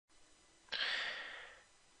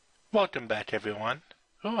Welcome back, everyone.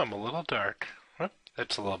 Oh, I'm a little dark. Oh,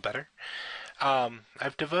 that's a little better.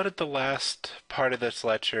 I've devoted the last part of this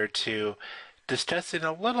lecture to discussing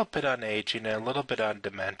a little bit on aging and a little bit on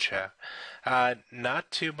dementia.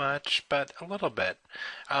 Not too much, but a little bit.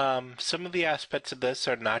 Some of the aspects of this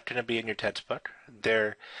are not going to be in your textbook.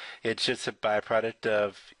 It's just a byproduct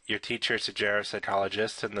of your teacher is a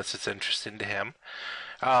geropsychologist, and this is interesting to him.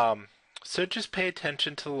 So just pay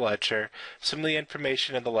attention to the lecture. Some of the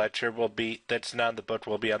information in the lecture that's not in the book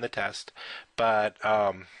will be on the test, but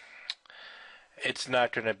it's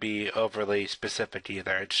not going to be overly specific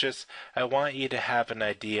either. It's just I want you to have an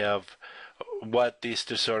idea of what these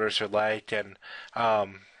disorders are like and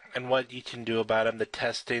what you can do about them, the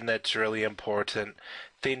testing that's really important,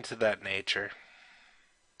 things of that nature.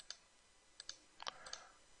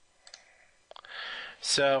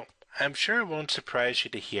 So I'm sure it won't surprise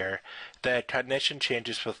you to hear that cognition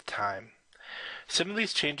changes with time. Some of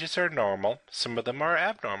these changes are normal, some of them are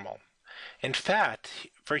abnormal. In fact,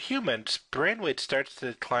 for humans, brain weight starts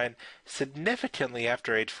to decline significantly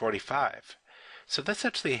after age 45. So this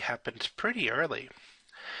actually happens pretty early.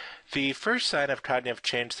 The first sign of cognitive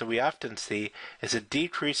change that we often see is a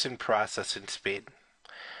decrease in processing speed.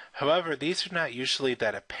 However, these are not usually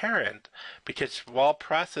that apparent because while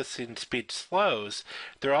processing speed slows,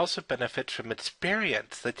 there are also benefits from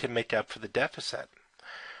experience that can make up for the deficit.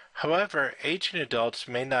 However, aging adults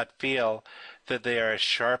may not feel that they are as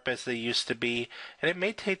sharp as they used to be, and it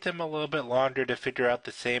may take them a little bit longer to figure out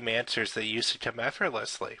the same answers that used to come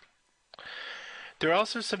effortlessly. There are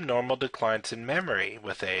also some normal declines in memory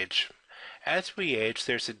with age. As we age,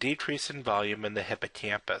 there's a decrease in volume in the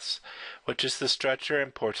hippocampus, which is the structure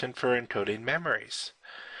important for encoding memories.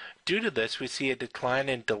 Due to this, we see a decline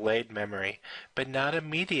in delayed memory, but not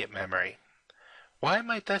immediate memory. Why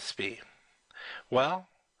might this be? Well,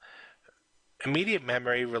 immediate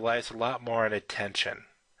memory relies a lot more on attention,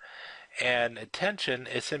 and attention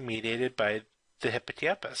isn't mediated by the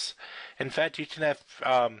hippocampus. In fact, you can have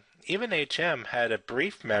even HM had a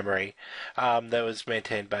brief memory that was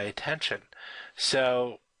maintained by attention.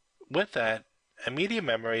 So with that, immediate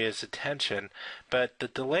memory is attention, but the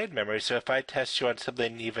delayed memory, so if I test you on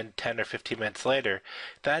something even 10 or 15 minutes later,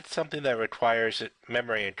 that's something that requires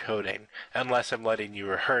memory encoding, unless I'm letting you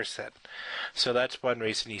rehearse it. So that's one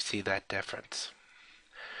reason you see that difference.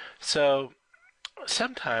 So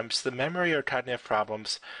sometimes the memory or cognitive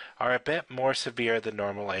problems are a bit more severe than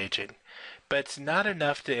normal aging, but it's not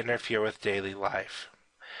enough to interfere with daily life.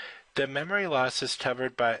 This memory loss is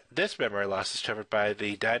covered by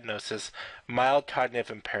the diagnosis mild cognitive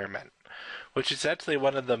impairment, which is actually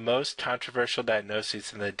one of the most controversial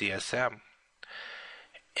diagnoses in the DSM.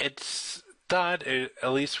 It's thought,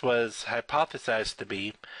 at least was hypothesized to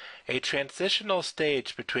be, a transitional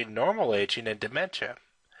stage between normal aging and dementia.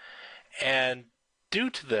 And due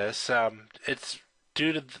to this,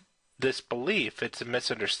 this belief, it's a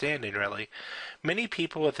misunderstanding really, many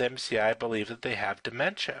people with MCI believe that they have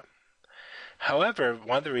dementia. However,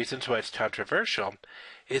 one of the reasons why it's controversial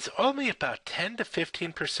is only about 10 to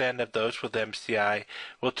 15% of those with MCI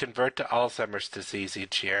will convert to Alzheimer's disease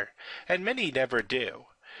each year, and many never do.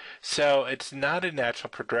 So it's not a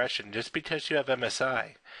natural progression. Just because you have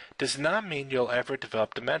MSI does not mean you'll ever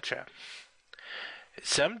develop dementia.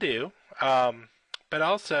 Some do, but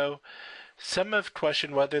also some have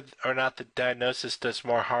questioned whether or not the diagnosis does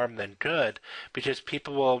more harm than good, because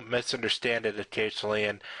people will misunderstand it occasionally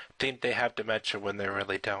and think they have dementia when they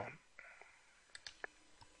really don't.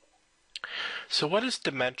 So what is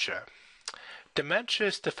dementia? Dementia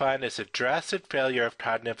is defined as a drastic failure of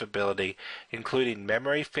cognitive ability, including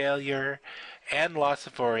memory failure and loss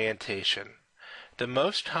of orientation. The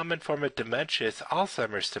most common form of dementia is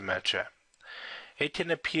Alzheimer's dementia. It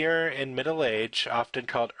can appear in middle age, often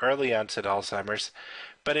called early onset Alzheimer's,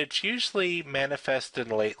 but it's usually manifest in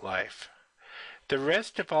late life. The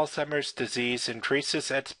risk of Alzheimer's disease increases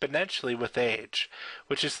exponentially with age,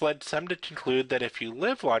 which has led some to conclude that if you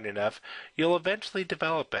live long enough, you'll eventually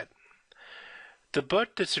develop it. The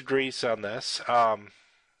book disagrees on this,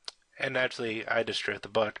 and actually I just wrote the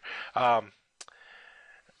book,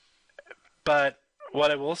 but what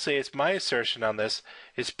I will say is my assertion on this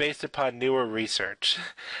is based upon newer research.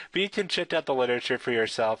 But you can check out the literature for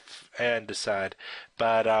yourself and decide.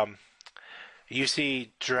 But you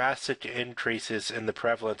see drastic increases in the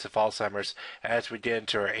prevalence of Alzheimer's as we get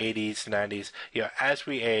into our 80s, 90s. As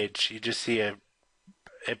we age, you just see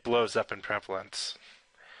it blows up in prevalence.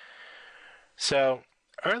 So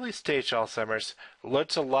early stage Alzheimer's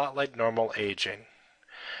looks a lot like normal aging.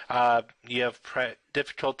 You have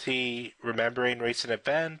difficulty remembering recent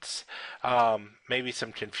events, maybe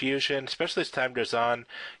some confusion, especially as time goes on.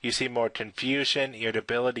 You see more confusion,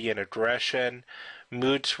 irritability, and aggression,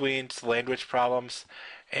 mood swings, language problems,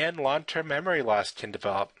 and long-term memory loss can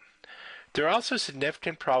develop. There are also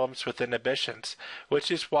significant problems with inhibitions, which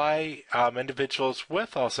is why individuals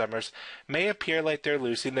with Alzheimer's may appear like they're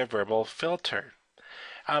losing their verbal filter.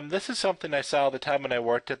 This is something I saw all the time when I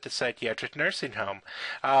worked at the psychiatric nursing home.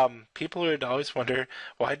 People would always wonder,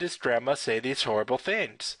 why does grandma say these horrible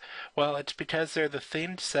things? Well, it's because they're the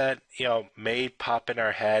things that, may pop in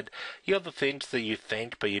our head. The things that you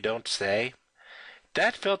think but you don't say.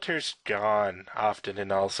 That filter's gone often in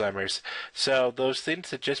Alzheimer's. So those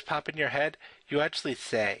things that just pop in your head, you actually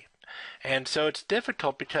say. And so it's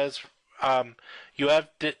difficult because you have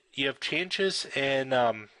changes in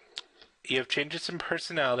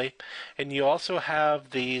personality, and you also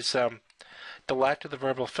have these the lack of the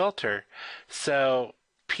verbal filter. So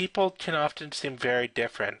people can often seem very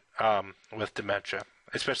different with dementia,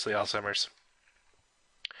 especially Alzheimer's.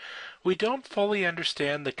 We don't fully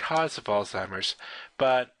understand the cause of Alzheimer's,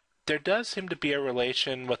 but there does seem to be a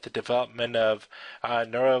relation with the development of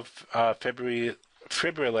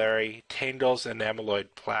neurofibrillary tangles and amyloid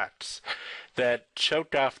plaques that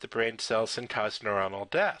choke off the brain cells and cause neuronal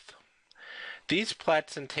death. These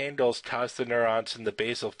plaques and tangles cause the neurons in the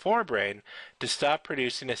basal forebrain to stop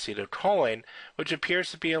producing acetylcholine, which appears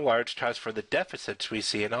to be a large cause for the deficits we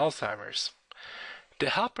see in Alzheimer's. To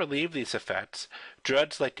help relieve these effects,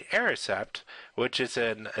 drugs like Aricept, which is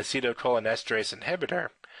an acetylcholinesterase inhibitor,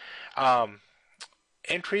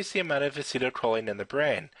 increase the amount of acetylcholine in the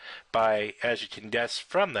brain. By, as you can guess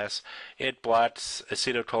from this, it blocks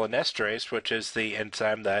acetylcholinesterase, which is the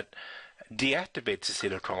enzyme that deactivates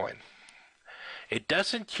acetylcholine. It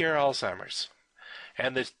doesn't cure Alzheimer's,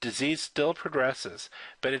 and the disease still progresses,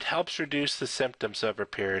 but it helps reduce the symptoms over a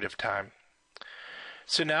period of time.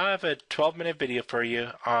 So now I have a 12-minute video for you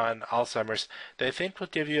on Alzheimer's that I think will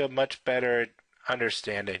give you a much better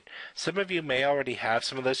understanding. Some of you may already have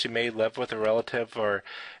some of this. You may live with a relative or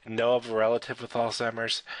know of a relative with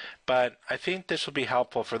Alzheimer's, but I think this will be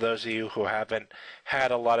helpful for those of you who haven't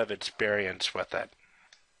had a lot of experience with it.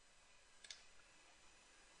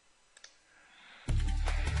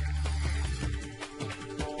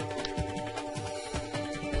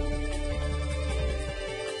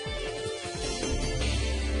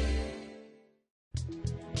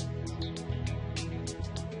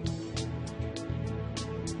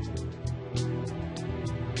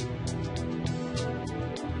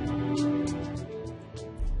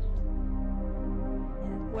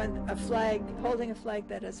 Holding a flag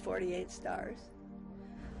that has 48 stars.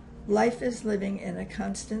 Life is living in a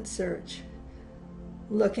constant search,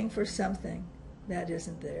 looking for something that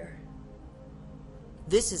isn't there.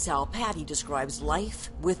 This is how Patty describes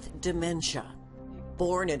life with dementia.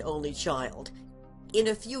 Born an only child, in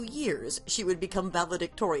a few years she would become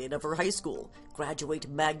valedictorian of her high school, graduate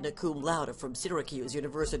magna cum laude from Syracuse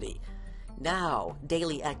University. Now,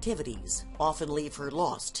 daily activities often leave her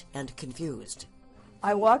lost and confused.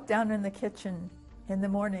 I walk down in the kitchen in the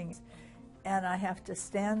mornings, and I have to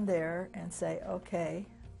stand there and say, okay,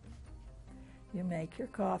 you make your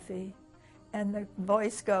coffee. And the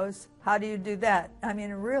voice goes, how do you do that? I mean,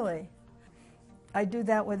 really, I do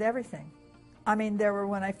that with everything. I mean,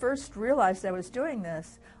 when I first realized I was doing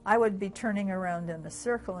this, I would be turning around in a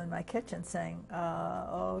circle in my kitchen saying,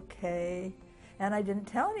 okay. And I didn't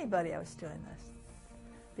tell anybody I was doing this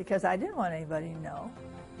because I didn't want anybody to know.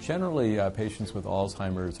 Generally, patients with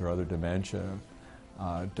Alzheimer's or other dementia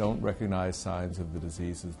don't recognize signs of the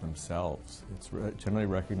diseases themselves. It's generally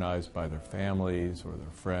recognized by their families or their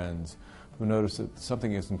friends who notice that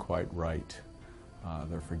something isn't quite right.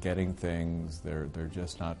 They're forgetting things, they're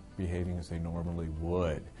just not behaving as they normally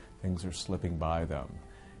would. Things are slipping by them.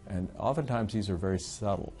 And oftentimes these are very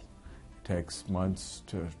subtle. It takes months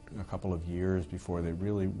to a couple of years before they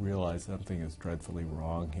really realize something is dreadfully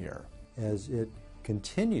wrong here. As it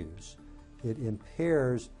continues, it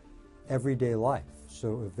impairs everyday life.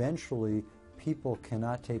 So eventually, people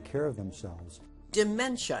cannot take care of themselves.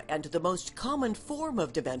 Dementia and the most common form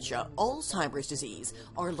of dementia, Alzheimer's disease,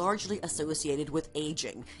 are largely associated with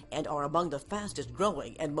aging and are among the fastest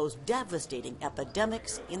growing and most devastating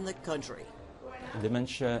epidemics in the country.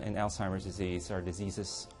 Dementia and Alzheimer's disease are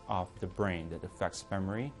diseases of the brain that affects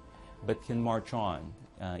memory, but can march on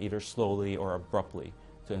either slowly or abruptly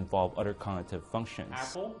to involve other cognitive functions.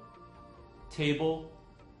 Apple, table,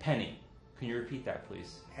 penny. Can you repeat that,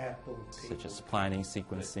 please? Apple, table, such as planning,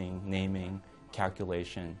 sequencing, naming,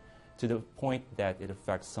 calculation, to the point that it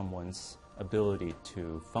affects someone's ability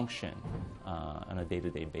to function on a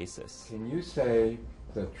day-to-day basis. Can you say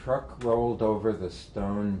the truck rolled over the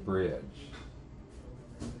stone bridge?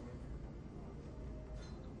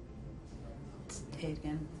 Say it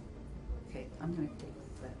again. Okay, I'm going to take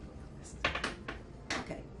that.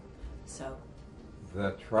 Okay, so.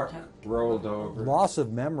 The truck rolled over. Loss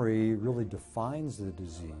of memory really defines the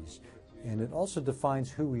disease, and it also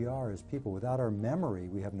defines who we are as people. Without our memory,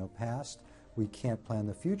 we have no past, we can't plan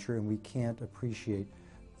the future, and we can't appreciate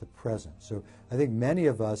the present. So I think many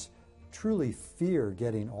of us truly fear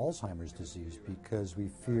getting Alzheimer's disease because we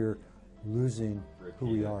fear losing who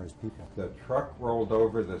we are as people. The truck rolled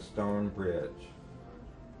over the stone bridge.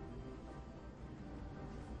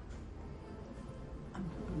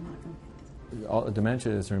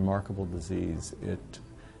 Dementia is a remarkable disease. It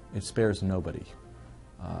spares nobody.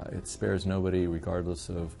 It spares nobody regardless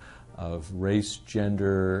of race,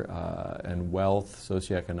 gender, and wealth,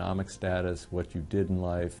 socioeconomic status, what you did in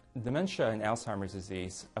life. Dementia and Alzheimer's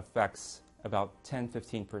disease affects about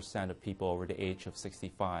 10-15% of people over the age of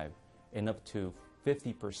 65 and up to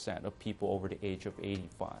 50% of people over the age of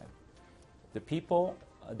 85.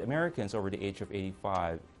 The Americans over the age of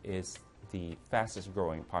 85 is the fastest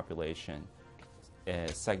growing population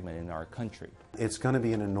segment in our country. It's going to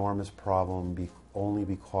be an enormous problem only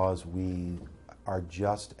because we are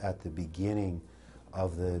just at the beginning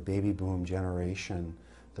of the baby boom generation,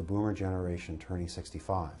 the boomer generation turning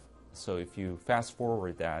 65. So if you fast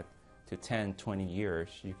forward that to 10, 20 years,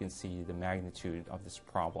 you can see the magnitude of this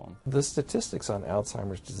problem. The statistics on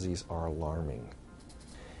Alzheimer's disease are alarming.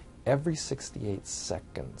 Every 68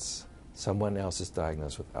 seconds, someone else is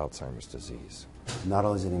diagnosed with Alzheimer's disease. Not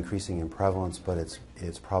only is it increasing in prevalence, but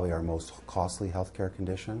it's probably our most costly healthcare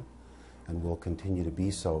condition, and will continue to be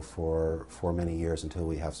so for many years until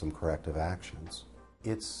we have some corrective actions.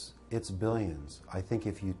 It's billions. I think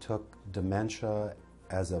if you took dementia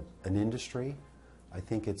as an industry, I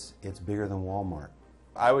think it's bigger than Walmart.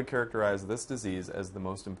 I would characterize this disease as the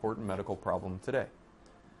most important medical problem today.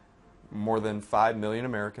 More than 5 million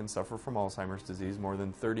Americans suffer from Alzheimer's disease, more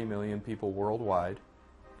than 30 million people worldwide.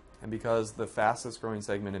 And because the fastest growing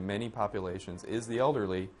segment in many populations is the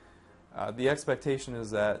elderly, the expectation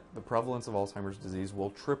is that the prevalence of Alzheimer's disease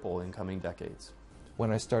will triple in coming decades.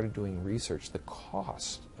 When I started doing research, the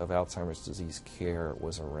cost of Alzheimer's disease care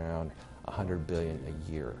was around $100 billion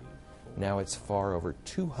a year. Now it's far over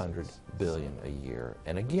 $200 billion a year.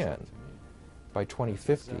 And again, by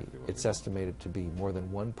 2050, it's estimated to be more than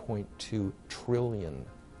 $1.2 trillion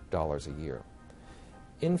a year.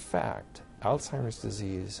 In fact, Alzheimer's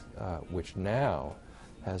disease, which now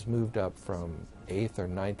has moved up from 8th or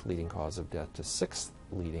 9th leading cause of death to 6th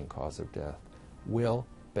leading cause of death, will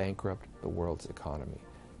bankrupt the world's economy.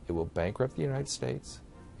 It will bankrupt the United States,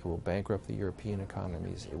 it will bankrupt the European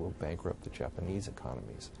economies, it will bankrupt the Japanese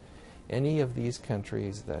economies. Any of these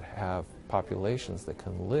countries that have populations that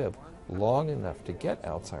can live long enough to get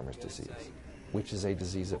Alzheimer's disease, which is a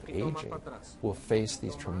disease of aging, will face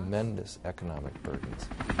these tremendous economic burdens.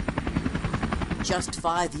 Just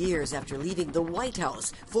 5 years after leaving the White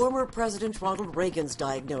House, former President Ronald Reagan's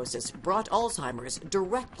diagnosis brought Alzheimer's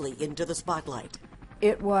directly into the spotlight.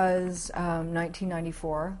 It was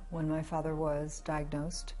 1994 when my father was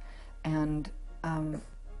diagnosed, and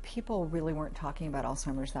people really weren't talking about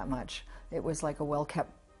Alzheimer's that much. It was like a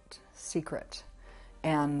well-kept secret.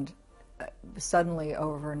 And suddenly,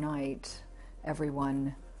 overnight,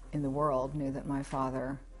 everyone in the world knew that my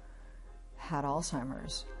father had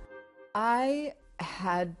Alzheimer's. I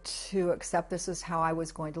had to accept this as how I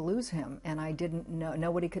was going to lose him, and I didn't know.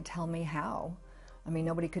 Nobody could tell me how. I mean,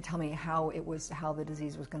 nobody could tell me how the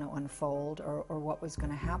disease was going to unfold or what was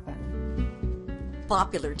going to happen.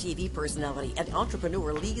 Popular TV personality and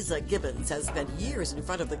entrepreneur Lisa Gibbons has spent years in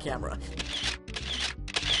front of the camera.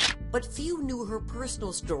 But few knew her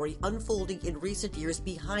personal story unfolding in recent years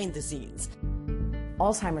behind the scenes.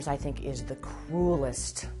 Alzheimer's, I think, is the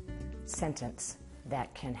cruelest sentence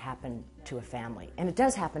that can happen to a family. And it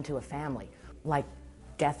does happen to a family, like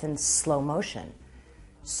death in slow motion.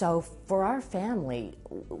 So for our family,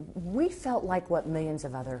 we felt like what millions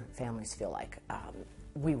of other families feel like.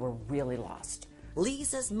 We were really lost.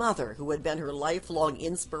 Lisa's mother, who had been her lifelong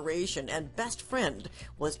inspiration and best friend,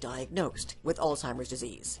 was diagnosed with Alzheimer's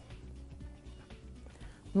disease.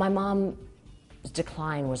 My mom's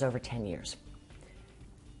decline was over 10 years.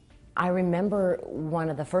 I remember one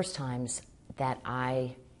of the first times that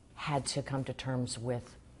I had to come to terms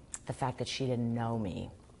with the fact that she didn't know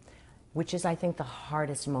me, which is, I think, the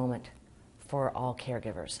hardest moment for all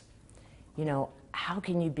caregivers. You know, how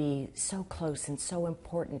can you be so close and so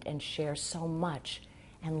important and share so much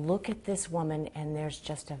and look at this woman, and there's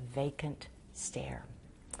just a vacant stare.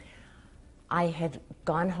 I had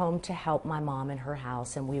gone home to help my mom in her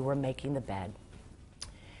house, and we were making the bed.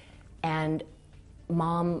 And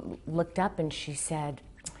Mom looked up and she said,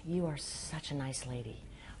 "You are such a nice lady.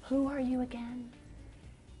 Who are you again?"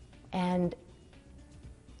 And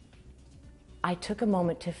I took a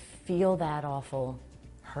moment to feel that awful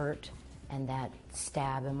hurt and that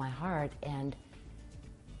stab in my heart, and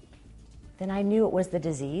then I knew it was the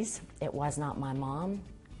disease. It was not my mom.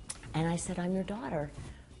 And I said, "I'm your daughter.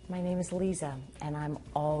 My name is Lisa, and I'm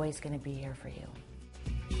always going to be here for you."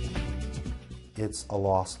 It's a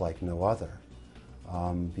loss like no other,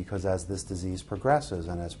 because as this disease progresses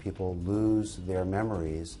and as people lose their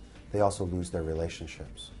memories, they also lose their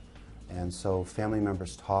relationships. And so family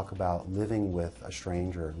members talk about living with a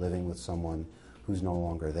stranger, living with someone who's no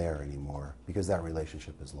longer there anymore, because that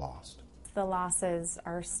relationship is lost. The losses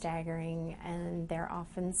are staggering and they're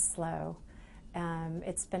often slow.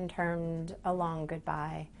 It's been termed a long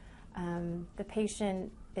goodbye. The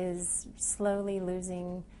patient is slowly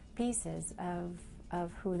losing pieces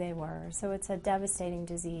of who they were. So it's a devastating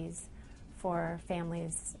disease for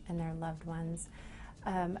families and their loved ones.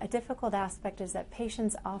 A difficult aspect is that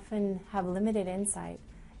patients often have limited insight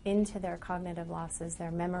into their cognitive losses,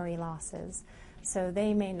 their memory losses, so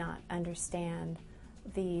they may not understand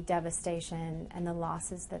the devastation and the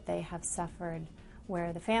losses that they have suffered,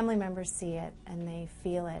 where the family members see it and they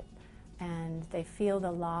feel it, and they feel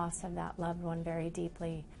the loss of that loved one very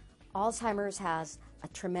deeply. Alzheimer's has a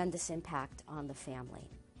tremendous impact on the family.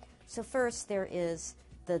 So first, there is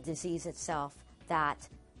the disease itself that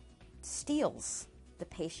steals the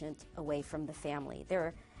patient away from the family.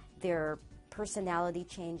 Their personality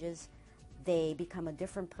changes. They become a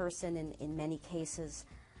different person in many cases.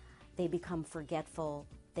 They become forgetful.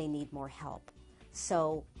 They need more help.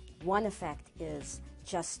 So one effect is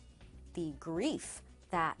just the grief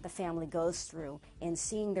that the family goes through in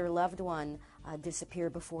seeing their loved one disappear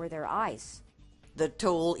before their eyes. The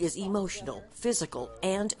toll is emotional, physical,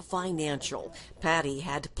 and financial. Patty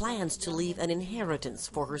had plans to leave an inheritance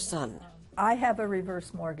for her son. I have a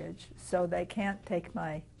reverse mortgage, so they can't take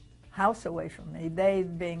my house away from me, they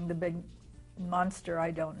being the big monster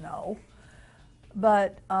I don't know.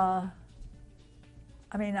 But, I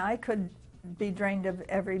mean, I could be drained of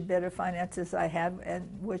every bit of finances I have, and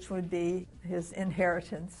which would be his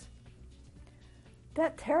inheritance.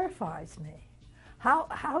 That terrifies me.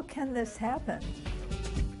 How can this happen?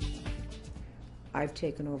 I've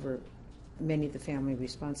taken over many of the family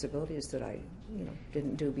responsibilities that I,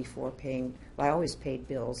 didn't do before paying. Well, I always paid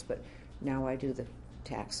bills, but now I do the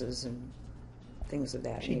taxes and things of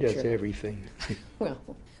that nature. She does everything. Well,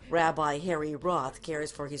 Rabbi Harry Roth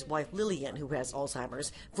cares for his wife Lillian, who has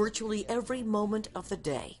Alzheimer's, virtually every moment of the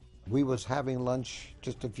day. We was having lunch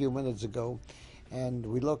just a few minutes ago, and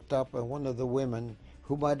we looked up, and one of the women,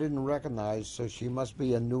 whom I didn't recognize, so she must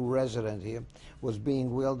be a new resident here, was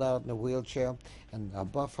being wheeled out in a wheelchair, and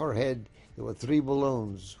above her head there were 3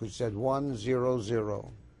 balloons which said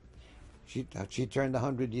 100. She turned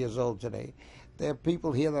 100 years old today. There are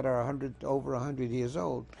people here that are over 100 years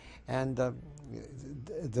old, and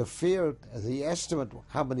the fear, the estimate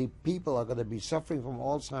how many people are going to be suffering from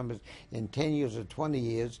Alzheimer's in 10 years or 20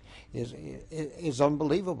 years is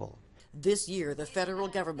unbelievable. This year, the federal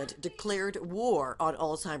government declared war on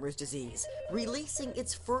Alzheimer's disease, releasing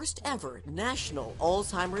its first ever national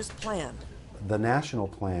Alzheimer's plan. The national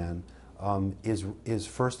plan is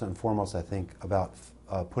first and foremost, I think, about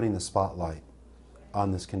putting the spotlight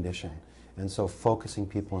on this condition, and so focusing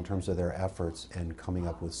people in terms of their efforts and coming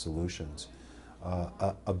up with solutions.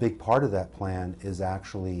 A big part of that plan is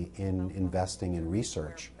actually in investing in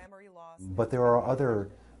research, but there are other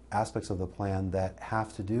aspects of the plan that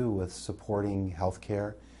have to do with supporting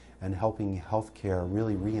healthcare and helping healthcare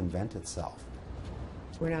really reinvent itself.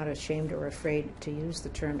 we're not ashamed or afraid to use the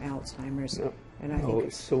term Alzheimer's. No. And I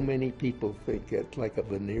think So many people think it's like a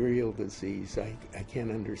venereal disease. I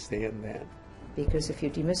can't understand that. because if you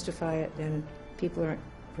demystify it, then people aren't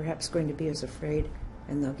perhaps going to be as afraid,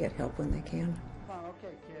 and they'll get help when they can.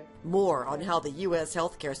 More on how the U.S.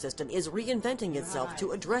 healthcare system is reinventing itself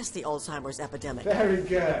to address the Alzheimer's epidemic. Very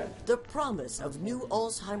good. The promise of new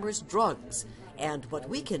Alzheimer's drugs, and what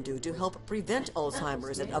we can do to help prevent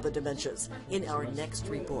Alzheimer's and other dementias in our next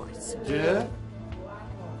reports. 2,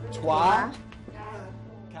 3.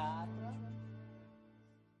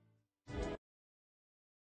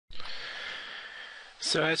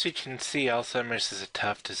 So as you can see, Alzheimer's is a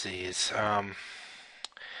tough disease.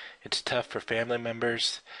 It's tough for family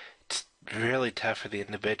members. It's really tough for the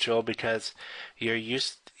individual because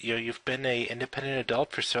you've been an independent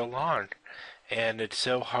adult for so long, and it's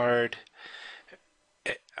so hard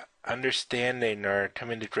understanding or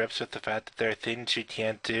coming to grips with the fact that there are things you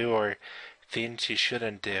can't do or things you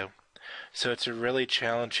shouldn't do. So it's a really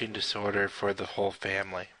challenging disorder for the whole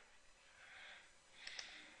family.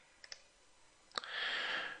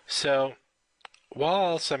 So,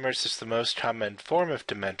 while Alzheimer's is the most common form of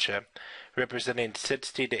dementia, representing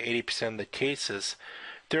 60 to 80% of the cases,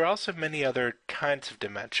 there are also many other kinds of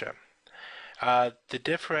dementia. The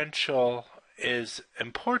differential is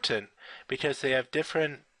important because they have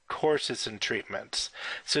different courses and treatments,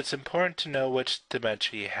 so it's important to know which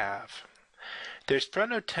dementia you have. There's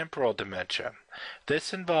frontotemporal dementia.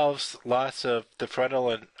 This involves loss of the frontal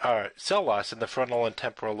and cell loss in the frontal and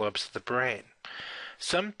temporal lobes of the brain.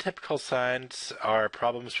 Some typical signs are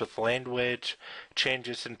problems with language,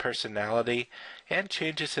 changes in personality, and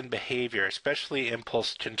changes in behavior, especially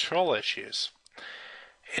impulse control issues.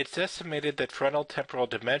 It's estimated that frontotemporal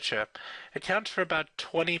dementia accounts for about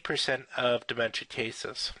 20% of dementia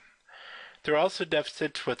cases. There are also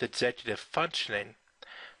deficits with executive functioning.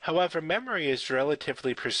 However, memory is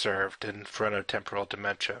relatively preserved in frontotemporal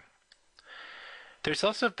dementia. There's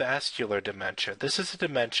also vascular dementia. This is a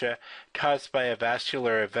dementia caused by a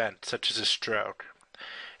vascular event, such as a stroke.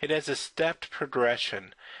 It has a stepped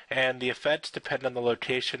progression, and the effects depend on the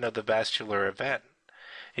location of the vascular event.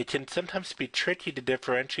 It can sometimes be tricky to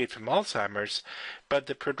differentiate from Alzheimer's, but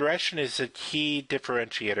the progression is a key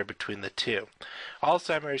differentiator between the two.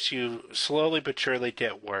 Alzheimer's, you slowly but surely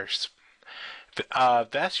get worse.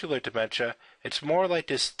 Vascular dementia, it's more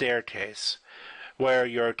like a staircase, where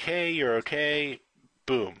you're okay,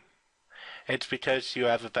 boom. It's because you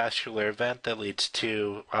have a vascular event that leads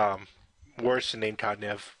to worsening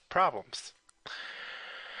cognitive problems.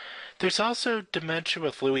 There's also dementia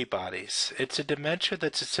with Lewy bodies. It's a dementia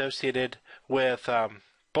that's associated with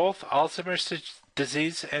both Alzheimer's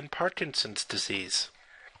disease and Parkinson's disease.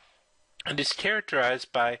 It is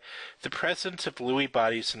characterized by the presence of Lewy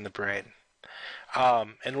bodies in the brain.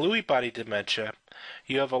 In Lewy body dementia,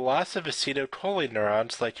 you have a loss of acetylcholine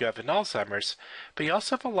neurons like you have in Alzheimer's, but you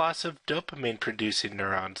also have a loss of dopamine-producing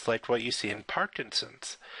neurons like what you see in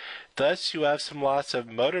Parkinson's. Thus, you have some loss of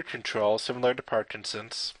motor control similar to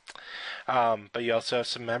Parkinson's, but you also have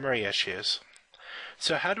some memory issues.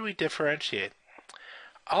 So how do we differentiate?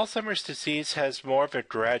 Alzheimer's disease has more of a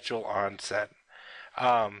gradual onset,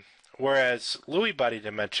 whereas Lewy body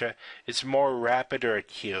dementia is more rapid or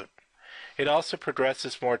acute. It also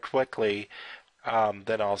progresses more quickly than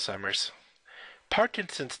Alzheimer's.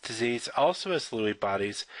 Parkinson's disease also has Lewy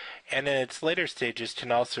bodies, and in its later stages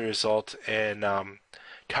can also result in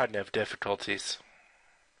cognitive difficulties.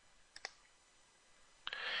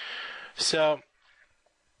 So,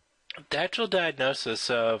 the actual diagnosis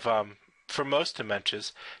of, for most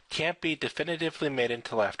dementias, can't be definitively made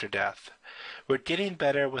until after death. We're getting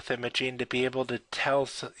better with imaging to be able to tell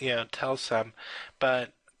some,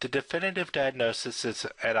 but the definitive diagnosis is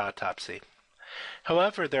at autopsy.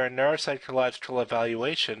 However, there are neuropsychological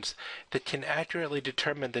evaluations that can accurately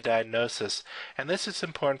determine the diagnosis, and this is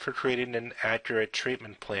important for creating an accurate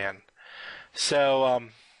treatment plan. So,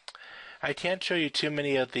 I can't show you too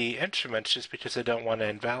many of the instruments just because I don't want to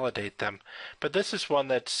invalidate them, but this is one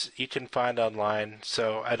that you can find online,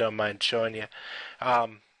 so I don't mind showing you.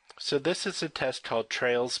 So this is a test called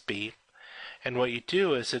TRAILS-B, and what you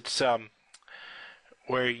do is it's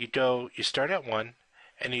where you start at 1,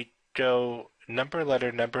 and you go number,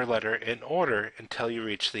 letter in order until you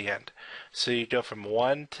reach the end. So you go from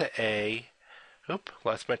 1 to A,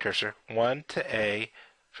 lost my cursor, 1 to A,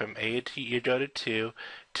 from A to you go to 2,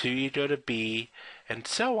 2 you go to B, and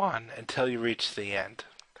so on until you reach the end.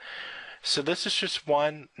 So this is just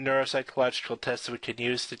one neuropsychological test that we can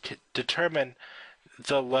use to determine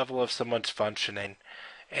the level of someone's functioning,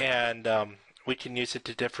 and we can use it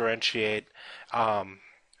to differentiate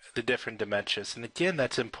the different dementias. And again,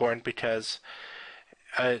 that's important because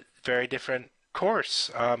a very different course.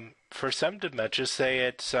 For some dementias, say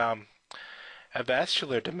it's a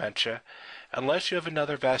vascular dementia, unless you have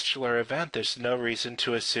another vascular event, there's no reason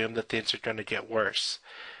to assume that things are going to get worse.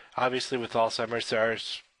 Obviously, with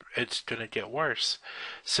Alzheimer's, it's going to get worse.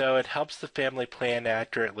 So it helps the family plan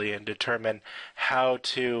accurately and determine how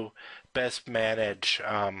to best manage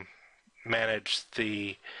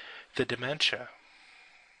the dementia.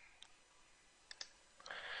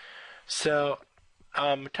 So,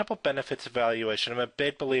 a couple benefits of evaluation. I'm a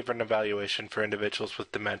big believer in evaluation for individuals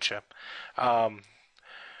with dementia.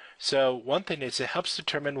 So one thing is it helps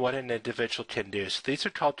determine what an individual can do. So these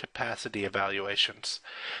are called capacity evaluations.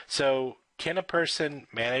 So can a person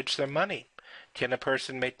manage their money? Can a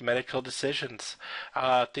person make medical decisions?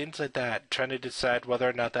 Things like that, trying to decide whether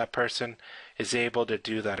or not that person is able to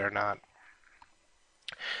do that or not.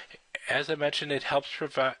 As I mentioned, it helps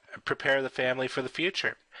prepare the family for the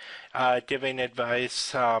future, giving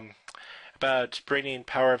advice about springing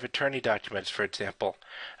power of attorney documents, for example.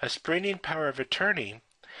 A springing power of attorney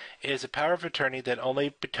is a power of attorney that only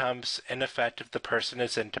becomes in effect if the person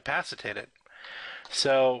is incapacitated.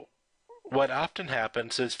 So what often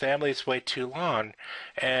happens is families wait too long,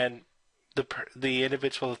 and the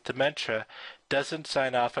individual with dementia doesn't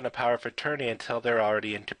sign off on a power of attorney until they're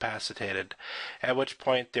already incapacitated, at which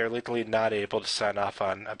point they're legally not able to sign off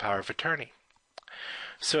on a power of attorney.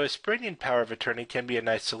 So a springing power of attorney can be a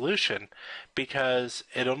nice solution because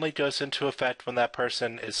it only goes into effect when that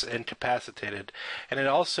person is incapacitated, and it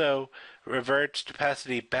also reverts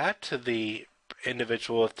capacity back to the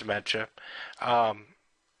individual with dementia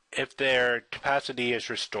if their capacity is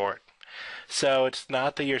restored. So it's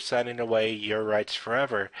not that you're signing away your rights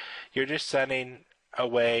forever. You're just signing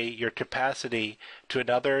away your capacity to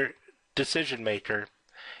another decision maker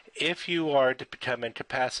if you are to become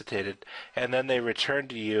incapacitated, and then they return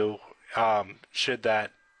to you should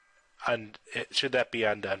that be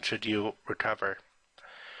undone, should you recover.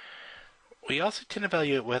 We also can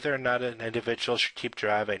evaluate whether or not an individual should keep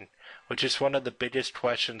driving, which is one of the biggest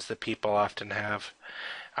questions that people often have,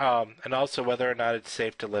 and also whether or not it's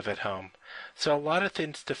safe to live at home. So a lot of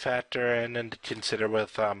things to factor in and to consider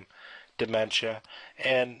with dementia.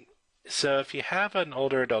 And so if you have an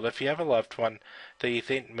older adult, if you have a loved one that you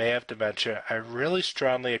think may have dementia, I really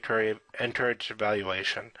strongly encourage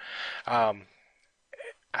evaluation.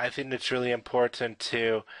 I think it's really important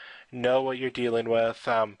to know what you're dealing with,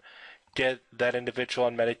 get that individual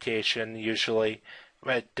on medication, usually.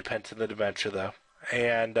 It depends on the dementia, though.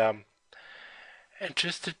 And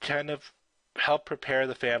just to kind of help prepare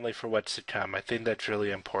the family for what's to come. I think that's really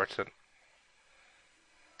important.